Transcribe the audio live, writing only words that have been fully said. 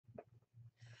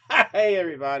Hey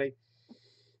everybody,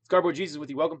 it's Cardboard Jesus with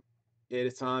you. Welcome. It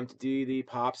is time to do the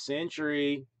Pop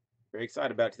Century. Very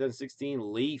excited about it.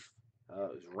 2016 Leaf. It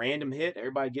was a random hit.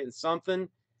 Everybody getting something,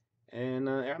 and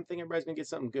I'm thinking everybody's gonna get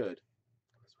something good.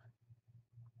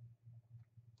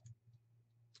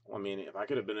 Well, I mean, if I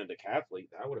could have been a decathlete,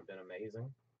 that would have been amazing.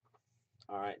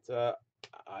 All right,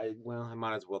 I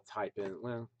might as well type in.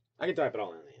 Well, I can type it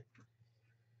all in the end.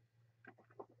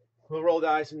 We'll roll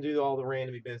dice and do all the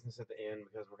randomy business at the end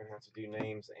because we're gonna have to do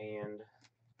names and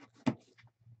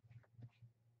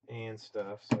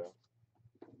stuff. So.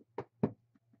 I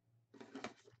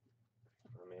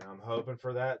mean, I'm hoping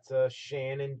for that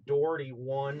Shannon Doherty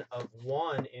 1 of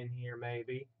 1 in here,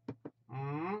 maybe.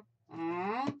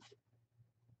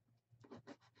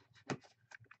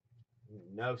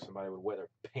 No, somebody would wear their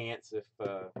pants if.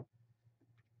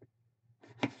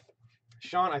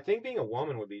 Sean, I think being a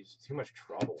woman would be too much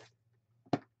trouble.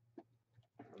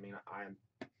 I mean,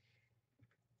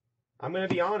 I'm gonna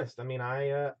be honest. I mean,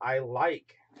 I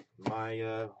like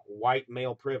my white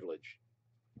male privilege.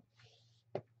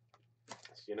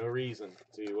 See no reason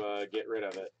to get rid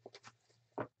of it.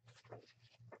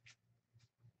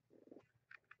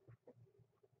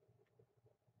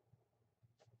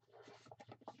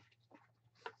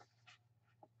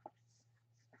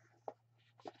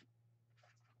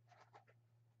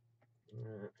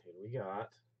 All right, here we got.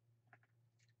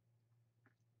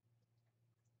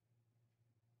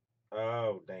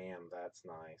 Oh, damn, that's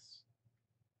nice.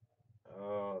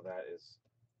 Oh, that is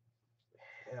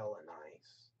hella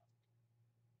nice.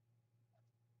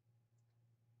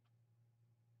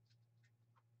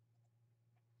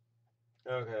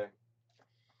 Okay.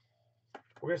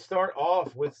 We're going to start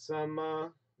off with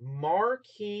some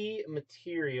marquee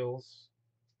materials.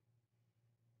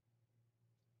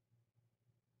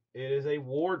 It is a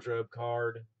wardrobe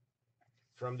card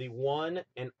from the one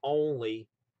and only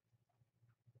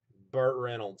Burt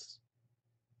Reynolds.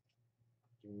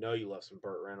 You know you love some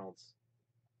Burt Reynolds.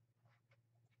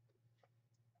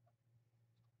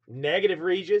 Negative,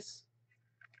 Regis.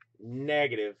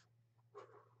 Negative.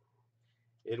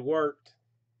 It worked.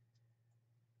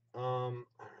 All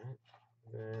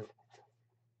right.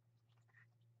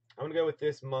 I'm going to go with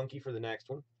this monkey for the next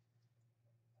one.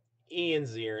 Ian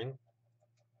Ziering.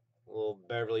 A little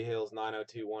Beverly Hills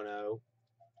 90210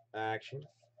 action.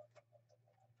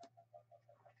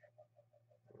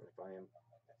 If I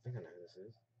think I know who this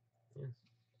is. Yes.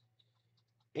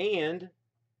 And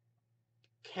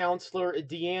Counselor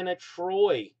Deanna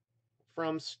Troi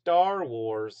from Star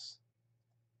Wars.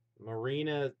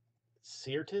 Marina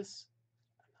Sirtis?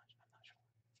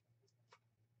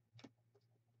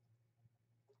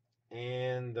 I'm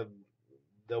not sure. And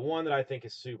the one that I think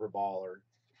is super baller.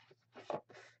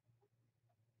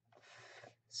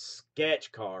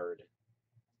 Sketch card.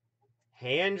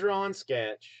 Hand-drawn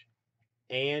sketch.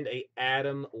 And a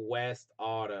Adam West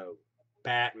auto.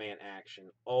 Batman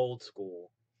action. Old school.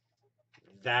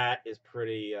 That is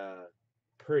pretty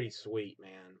sweet,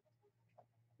 man.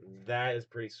 That is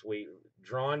pretty sweet.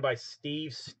 Drawn by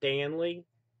Steve Stanley.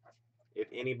 If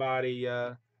anybody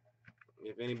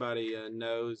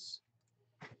knows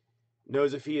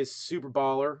if he is super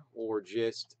baller or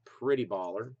just pretty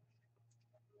baller.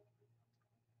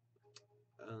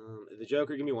 The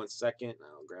Joker, give me 1 second.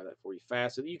 I'll grab that for you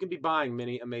fast so that you can be buying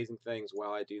many amazing things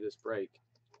while I do this break.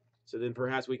 So then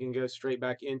perhaps we can go straight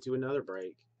back into another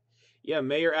break. Yeah,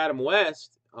 Mayor Adam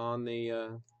West on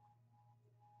the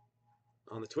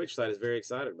Twitch side is very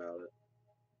excited about it.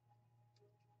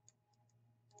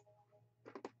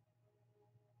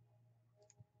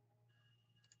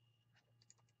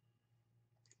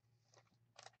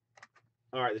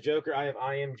 All right, the Joker. I have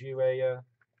IMG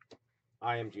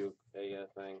a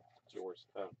thing. It's yours.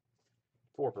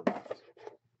 4 per box.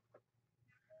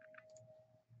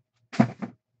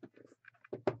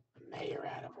 Mayor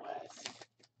Adam West.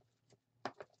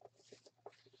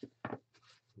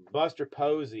 Buster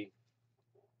Posey.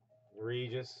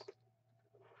 Regis.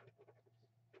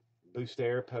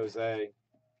 Buster Posey.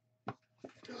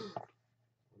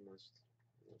 Almost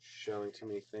showing too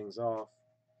many things off.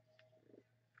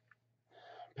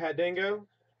 Pat Dingo.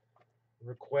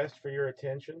 Request for your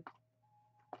attention.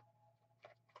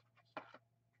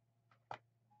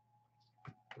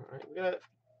 All right, we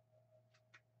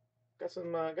got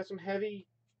some heavy.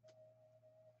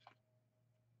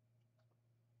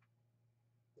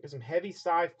 Got some heavy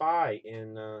sci-fi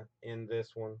in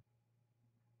this one.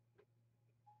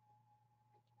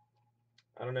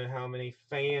 I don't know how many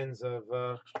fans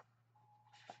of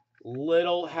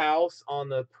Little House on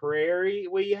the Prairie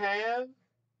we have,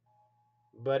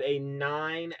 but a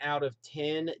 9 out of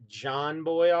 10 John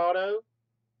Boy auto.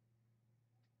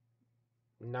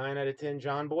 9 out of 10,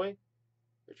 John Boy.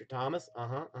 Richard Thomas.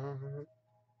 Uh-huh. All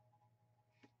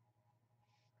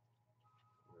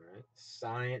right.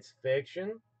 Science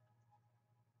fiction.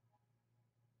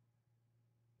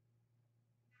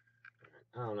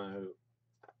 I don't know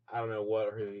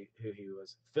who he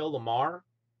was. Phil Lamar.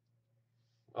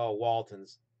 Oh,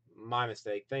 Waltons. My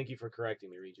mistake. Thank you for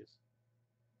correcting me, Regis.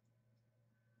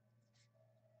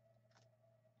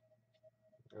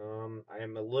 I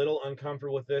am a little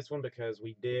uncomfortable with this one because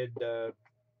we did. Well,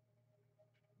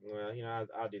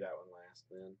 I'll do that one last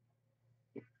then.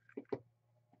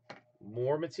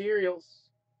 More materials.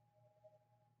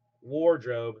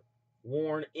 Wardrobe.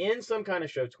 Worn in some kind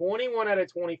of show. 21 out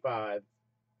of 25.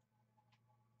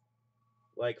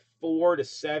 Like 4 to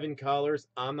 7 colors.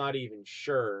 I'm not even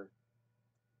sure.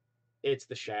 It's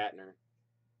the Shatner.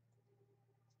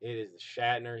 It is the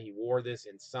Shatner. He wore this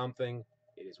in something.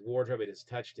 It is wardrobe. It has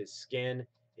touched his skin,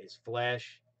 his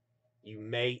flesh. You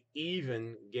may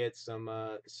even get some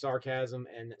sarcasm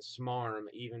and smarm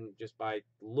even just by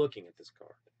looking at this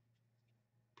card.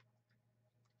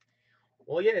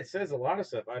 Well, yeah, it says a lot of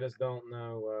stuff. I just don't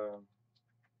know.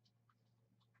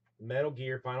 Metal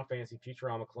Gear, Final Fantasy,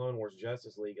 Futurama, Clone Wars,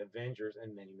 Justice League, Avengers,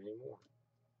 and many, many more.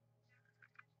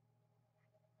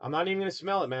 I'm not even going to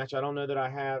smell it, Match. I don't know that I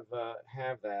have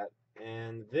that.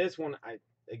 And this one, I'm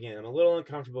a little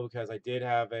uncomfortable because I did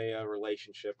have a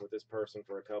relationship with this person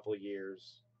for a couple of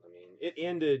years. I mean, it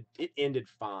ended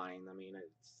fine. I mean,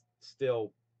 it's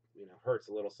still, hurts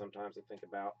a little sometimes to think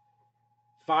about.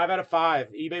 5 out of 5,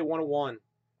 eBay 101.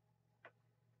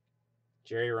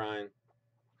 Jerry Ryan.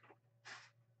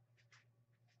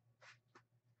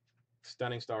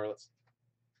 Stunning Starlets.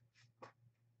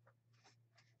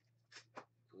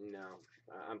 No,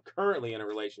 I'm currently in a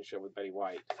relationship with Betty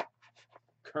White.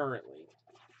 Currently.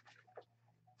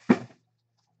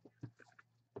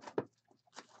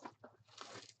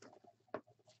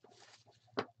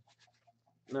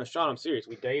 No, Sean, I'm serious.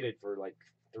 We dated for like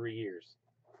 3 years.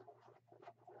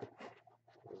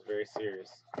 It was very serious.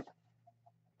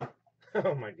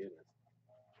 Oh my goodness.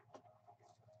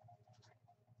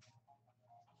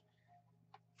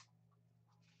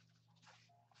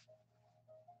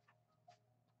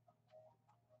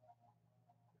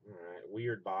 All right,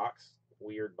 weird box.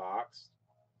 Weird box.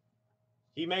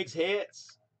 He makes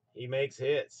hits. He makes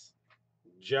hits.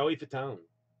 Joey Fatone.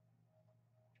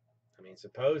 I mean,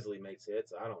 supposedly makes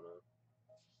hits. I don't know.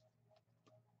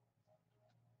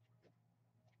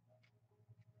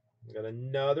 Got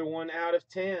another one out of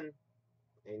 10.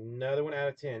 Another one out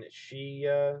of 10. She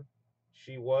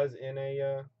was in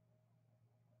a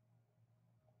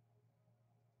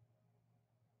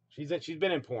she's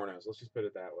been in pornos. Let's just put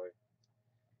it that way.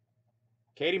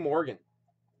 Katie Morgan.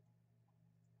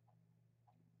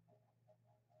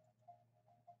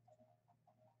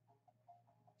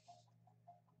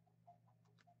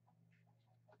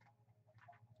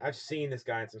 I've seen this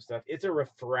guy in some stuff. It's a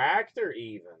refractor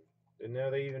even. Didn't know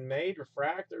they even made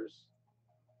refractors.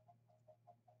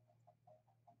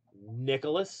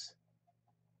 Nicholas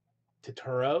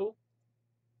Turturro.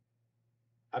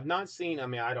 I've not seen. I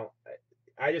mean,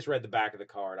 I just read the back of the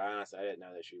card. I didn't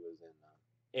know that she was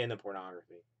in the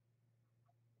pornography.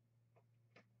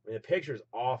 I mean, the picture's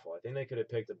awful. I think they could have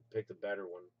picked a better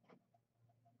one.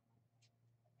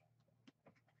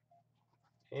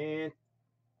 And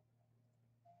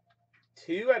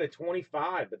 2 out of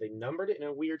 25, but they numbered it in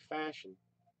a weird fashion.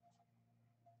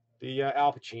 The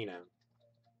Al Pacino.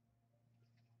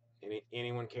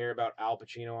 Anyone care about Al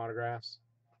Pacino autographs?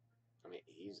 I mean,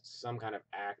 he's some kind of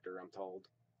actor, I'm told.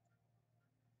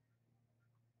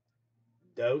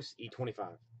 Dose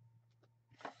E25.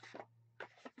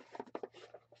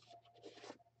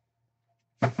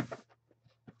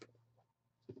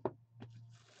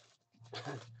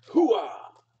 Hooah!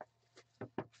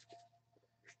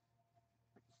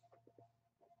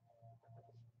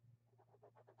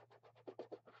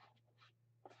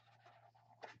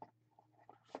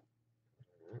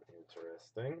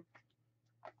 Interesting.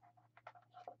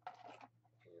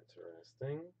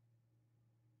 Interesting.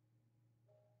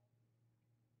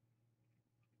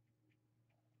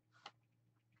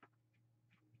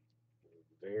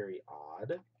 Very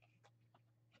odd.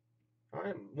 All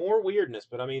right, more weirdness,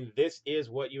 but I mean, this is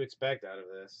what you expect out of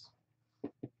this.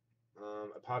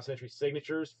 A Pop Century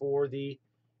signatures for the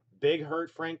Big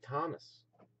Hurt Frank Thomas.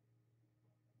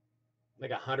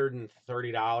 Like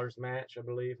 $130 match, I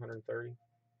believe, 130.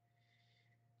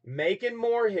 Making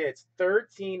more hits,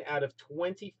 13 out of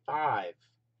 25.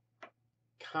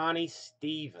 Connie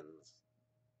Stevens.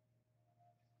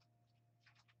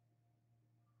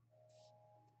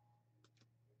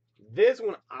 This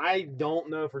one, I don't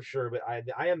know for sure, but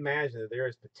I imagine that there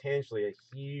is potentially a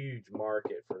huge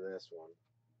market for this one.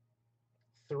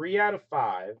 3 out of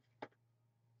 5.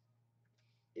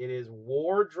 It is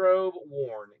wardrobe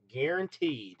worn,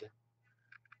 guaranteed.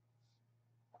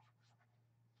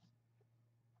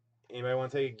 Anybody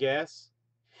want to take a guess?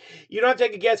 You don't have to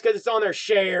take a guess because it's on their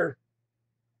share.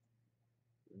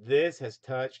 This has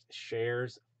touched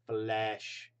Cher's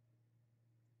flesh.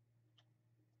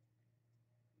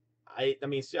 I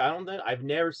mean, I don't know. I've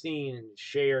never seen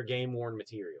Cher game worn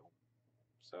material,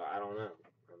 so I don't know.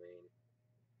 I mean,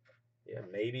 yeah,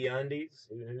 maybe undies.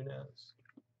 Who knows?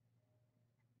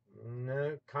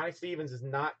 No, Connie Stevens is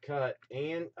not cut,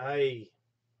 and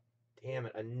damn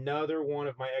it, another one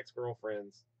of my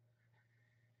ex-girlfriends.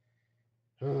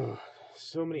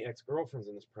 So many ex-girlfriends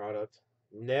in this product.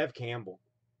 Nev Campbell.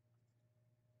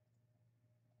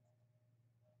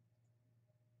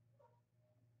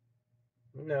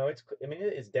 No, I mean,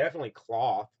 it's definitely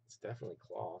cloth. It's definitely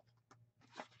cloth.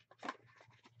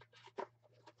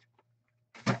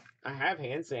 I have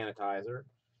hand sanitizer.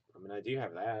 I mean, I do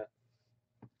have that.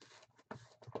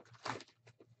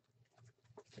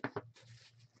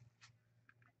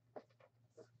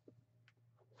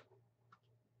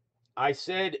 I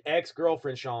said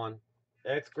ex-girlfriend, Sean.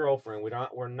 Ex-girlfriend.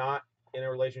 We're not in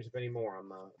a relationship anymore.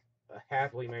 I'm a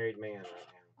happily married man right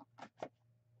now.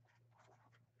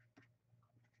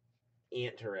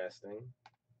 Interesting.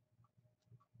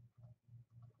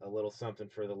 A little something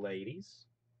for the ladies.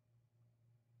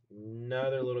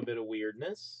 Another little bit of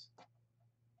weirdness.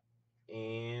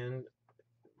 And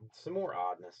some more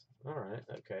oddness. All right.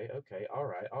 Okay. All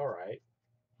right.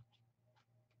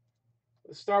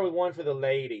 Let's start with one for the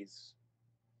ladies.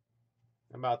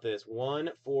 How about this? One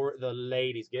for the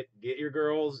ladies. Get your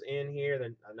girls in here.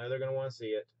 Then I know they're gonna want to see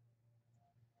it.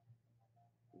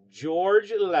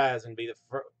 George Lazenby,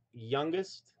 the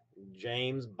youngest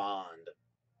James Bond.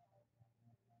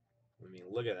 I mean,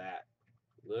 look at that.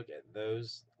 Look at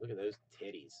those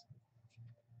titties.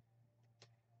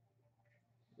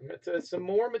 Some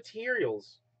more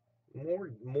materials.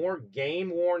 More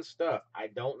game worn stuff. I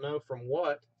don't know from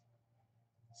what.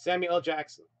 Samuel L.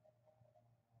 Jackson.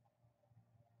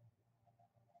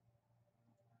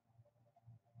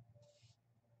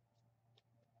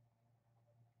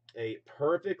 A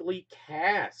perfectly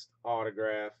cast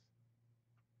autograph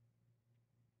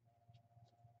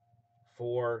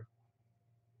for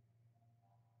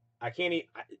I can't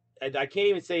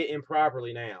even say it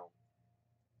improperly now.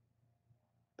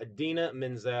 Idina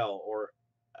Menzel or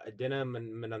Idina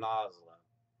Menazla.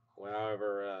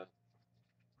 However,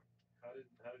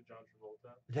 how did John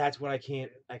Travolta? That's what I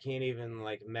can't even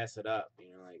like mess it up.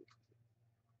 You know, like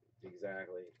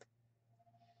exactly.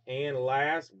 And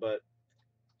last, but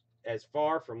as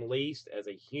far from least as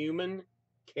a human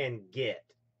can get.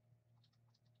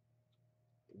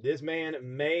 This man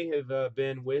may have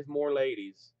been with more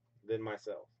ladies than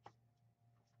myself.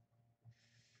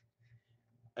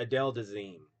 Adele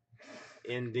Dazeem.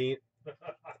 Idina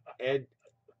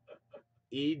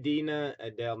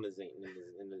Adele Dazeem.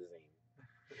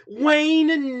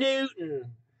 Wayne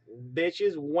Newton.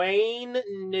 Bitches, Wayne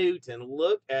Newton.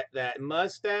 Look at that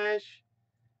mustache.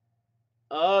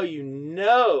 Oh, you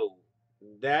know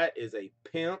that is a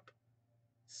pimp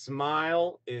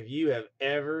smile if you have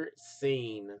ever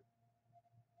seen.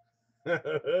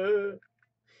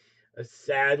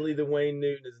 Sadly, the Wayne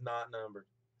Newton is not numbered.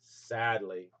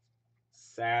 Sadly.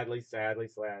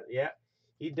 Yeah,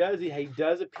 he does. He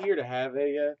does appear to have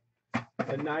a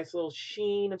nice little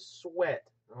sheen of sweat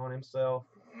on himself.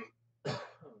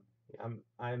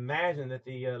 I imagine that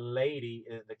the lady,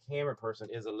 the camera person,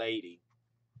 is a lady,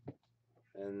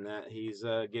 and that he's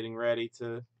getting ready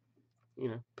to,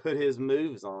 put his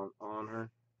moves on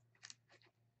her.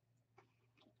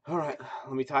 All right,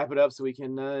 let me type it up so we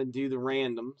can do the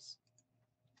randoms.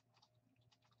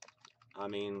 I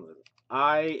mean,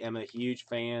 I am a huge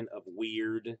fan of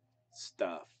weird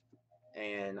stuff,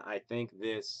 and I think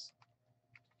this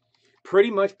pretty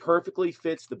much perfectly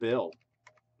fits the bill.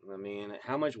 I mean,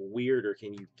 how much weirder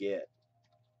can you get?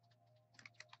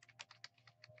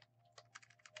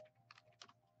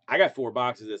 I got 4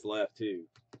 boxes of this left, too.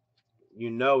 You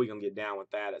know we're going to get down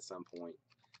with that at some point.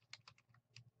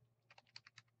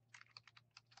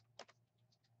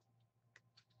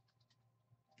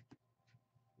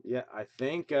 Yeah, I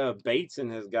think Bateson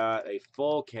has got a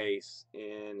full case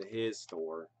in his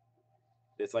store.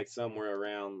 It's like somewhere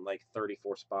around like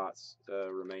 34 spots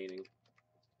remaining.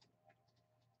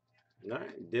 All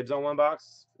right, dibs on 1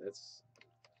 box.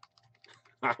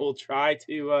 I will try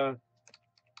to.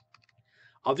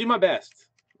 I'll do my best,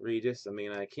 Regis. I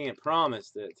mean, I can't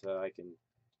promise that I can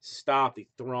stop the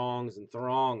throngs and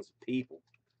throngs of people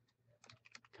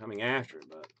coming after it,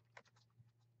 but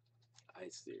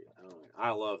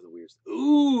I love the weird stuff.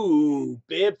 Ooh,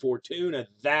 Bib Fortuna.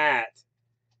 That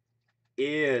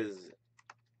is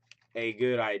a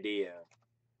good idea.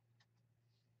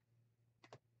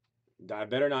 I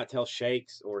better not tell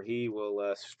Shakes or he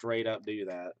will straight up do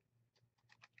that.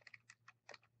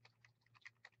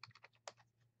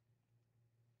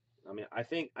 I mean, I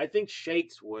think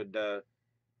Shakes would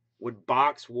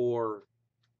box war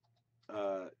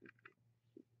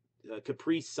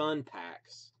Capri Sun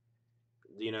packs,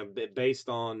 you know, based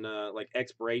on like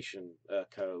expiration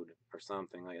code or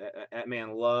something like that. That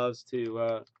man loves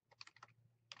to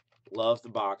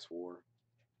box war.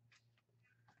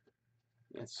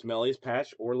 Yeah, smelliest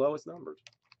patch or lowest numbers.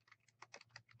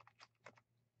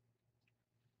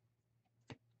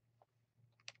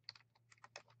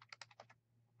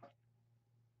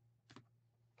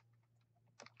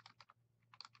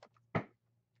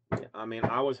 Yeah, I mean,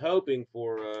 I was hoping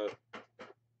for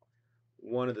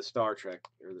one of the Star Trek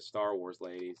or the Star Wars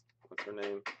ladies. What's her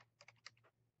name?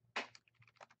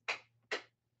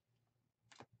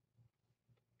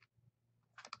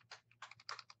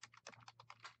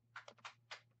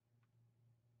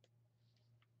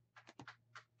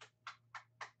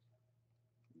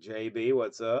 JB,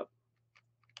 what's up?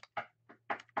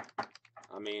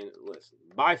 I mean, listen,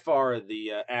 by far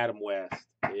the Adam West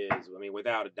is, I mean,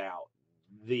 without a doubt,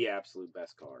 the absolute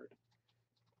best card.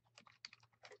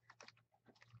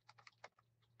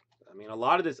 I mean, a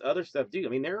lot of this other stuff, dude. I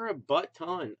mean, there are a butt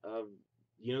ton of,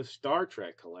 you know, Star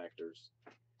Trek collectors.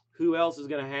 Who else is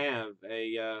gonna have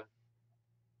a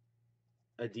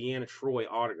Deanna Troi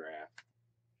autograph?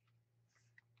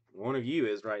 One of you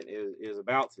is right is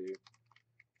about to.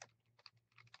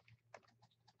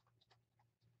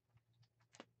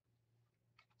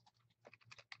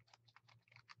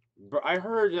 I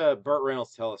heard Burt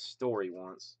Reynolds tell a story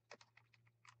once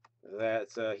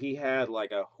that he had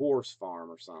like a horse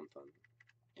farm or something,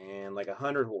 and like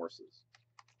 100 horses,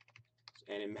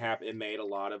 and it made a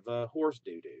lot of horse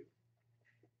doo doo.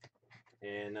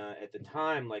 And at the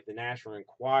time, like the National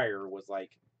Enquirer was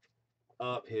like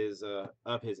up his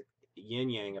yin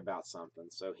yang about something.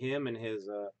 So him and his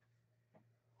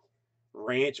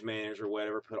ranch manager or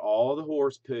whatever put all the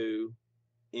horse poo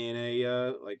in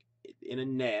a like in a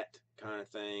net kind of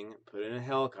thing, put it in a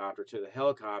helicopter, to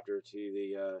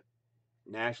the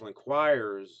National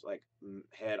Enquirer's like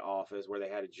head office where they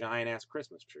had a giant ass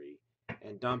Christmas tree,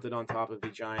 and dumped it on top of the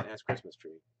giant ass Christmas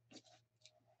tree.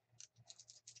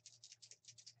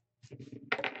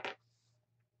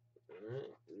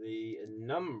 The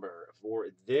number for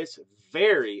this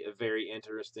very, very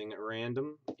interesting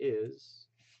random is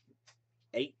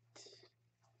 8.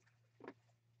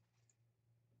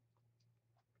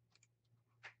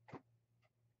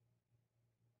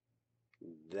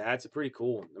 That's pretty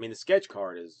cool. I mean, the sketch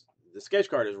card is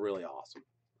really awesome.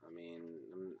 I mean,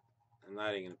 I'm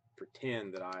not even gonna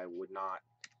pretend that I would not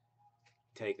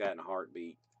take that in a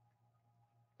heartbeat.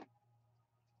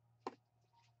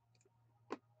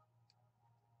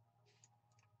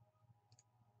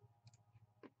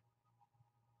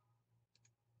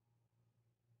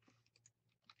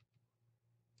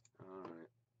 All right.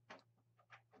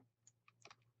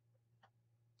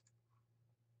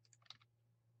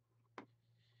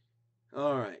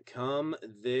 All right, come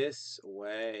this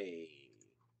way.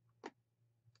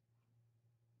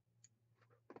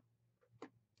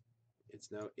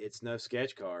 It's no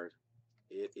sketch card.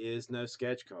 It is no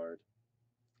sketch card.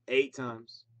 8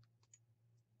 times.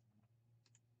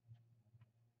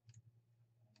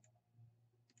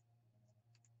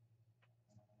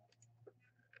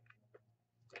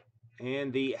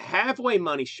 And the halfway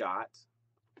money shot,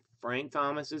 Frank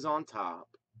Thomas is on top.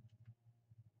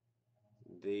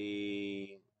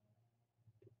 The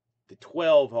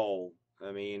 12 hole,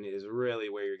 I mean, is really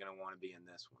where you're going to want to be in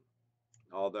this one.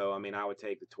 Although, I mean, I would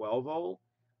take the 12 hole.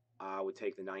 I would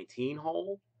take the 19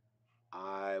 hole.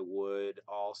 I would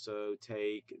also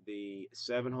take the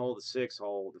 7 hole, the 6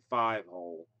 hole, the 5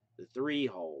 hole, the 3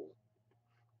 hole,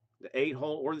 the 8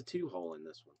 hole, or the 2 hole in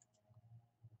this one.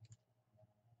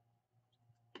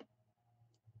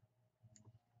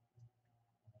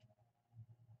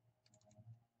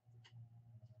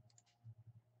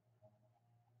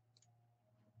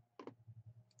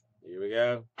 Here we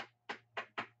go.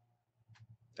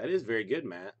 That is very good,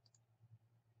 Matt.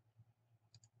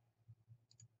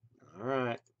 All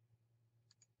right.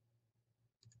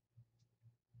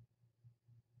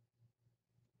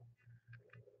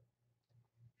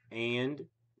 And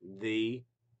the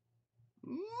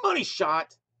money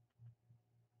shot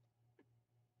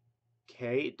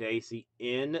Kate Dacey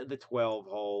in the 12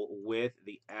 hole with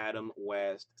the Adam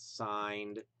West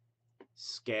signed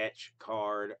sketch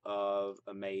card of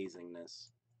amazingness.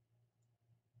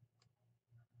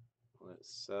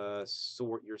 Let's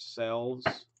sort yourselves.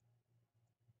 Let's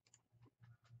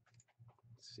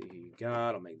see who you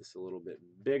got. I'll make this a little bit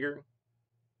bigger.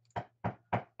 I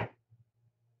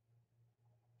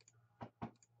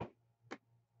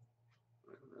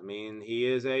mean, he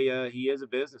is a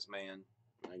businessman,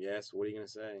 I guess. What are you gonna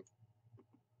say?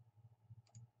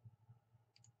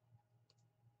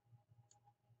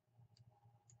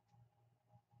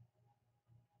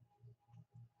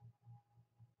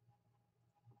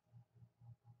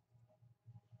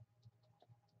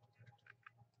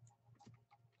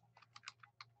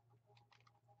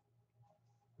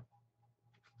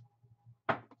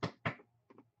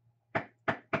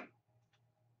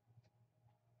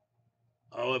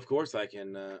 Oh, of course I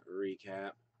can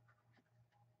recap.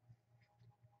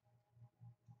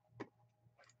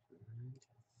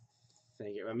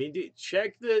 Thank you. I mean,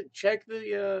 check the what do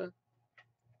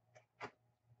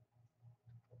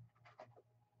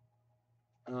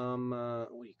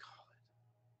you call it?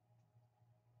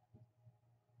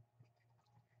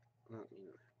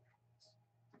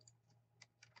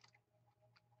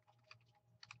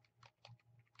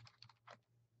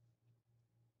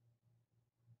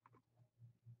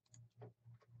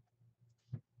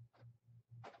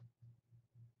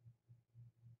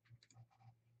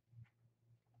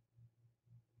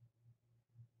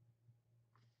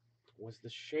 Was the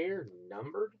share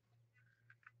numbered?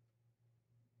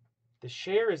 The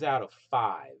share is out of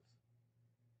 5.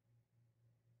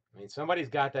 I mean, somebody's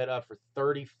got that up for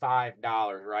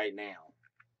 $35 right now.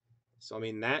 So, I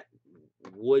mean, that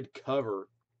would cover,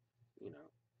 you know,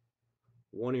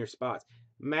 one of your spots.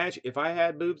 Match, if I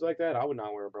had boobs like that, I would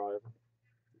not wear a bra ever.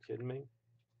 You kidding me?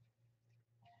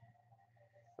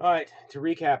 All right, to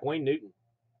recap, Wayne Newton.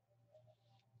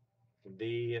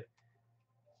 The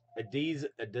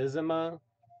Adizima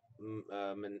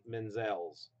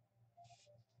Menzels.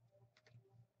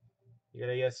 You got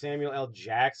a Samuel L.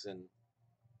 Jackson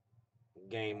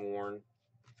game worn.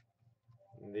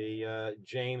 The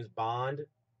James Bond,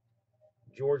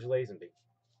 George Lazenby.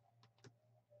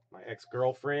 My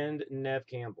ex-girlfriend, Neve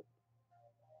Campbell.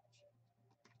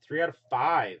 3 out of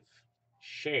 5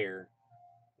 share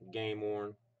game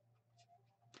worn.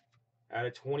 Out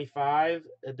of 25,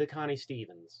 DeConnie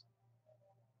Stevens.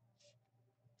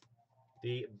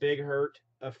 The Big Hurt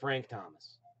of Frank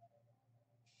Thomas.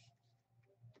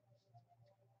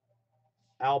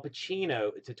 Al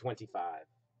Pacino to 25.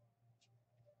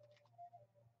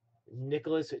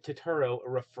 Nicholas Turturro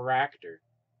Refractor.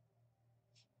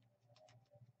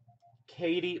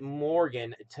 Katie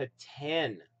Morgan to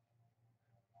 10.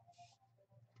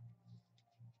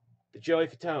 The Joey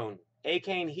Fatone.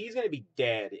 A-Kane, he's going to be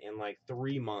dead in like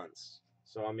 3 months.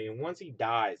 So, I mean, once he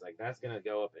dies, like, that's going to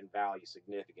go up in value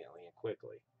significantly and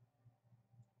quickly.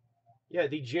 Yeah,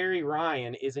 the Jerry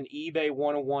Ryan is an eBay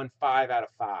 101 5 out of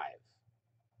 5.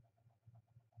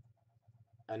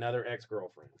 Another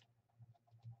ex-girlfriend.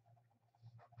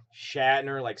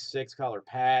 Shatner, like 6-color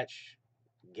patch.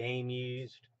 Game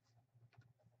used.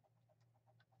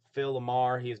 Phil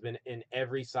Lamar, he has been in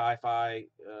every sci-fi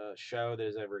show that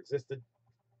has ever existed.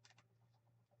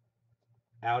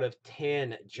 Out of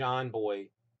 10, John Boy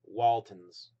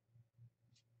Waltons.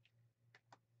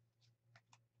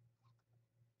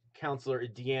 Counselor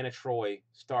Deanna Troi,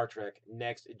 Star Trek,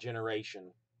 Next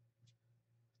Generation.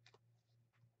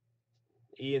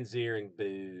 Ian Ziering,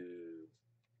 boo.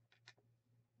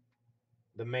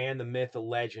 The man, the myth, the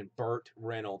legend, Burt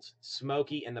Reynolds.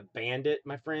 Smokey and the Bandit,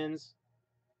 my friends.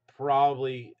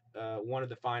 Probably one of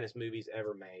the finest movies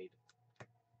ever made.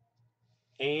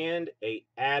 And a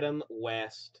Adam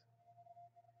West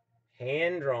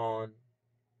hand-drawn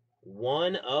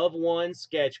 1-of-1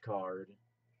 sketch card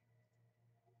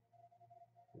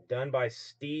done by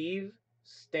Steve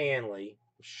Stanley.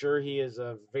 I'm sure he is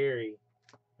a very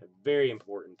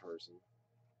important person.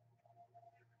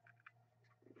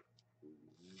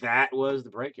 That was the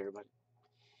break, everybody.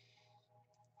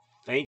 Thank you.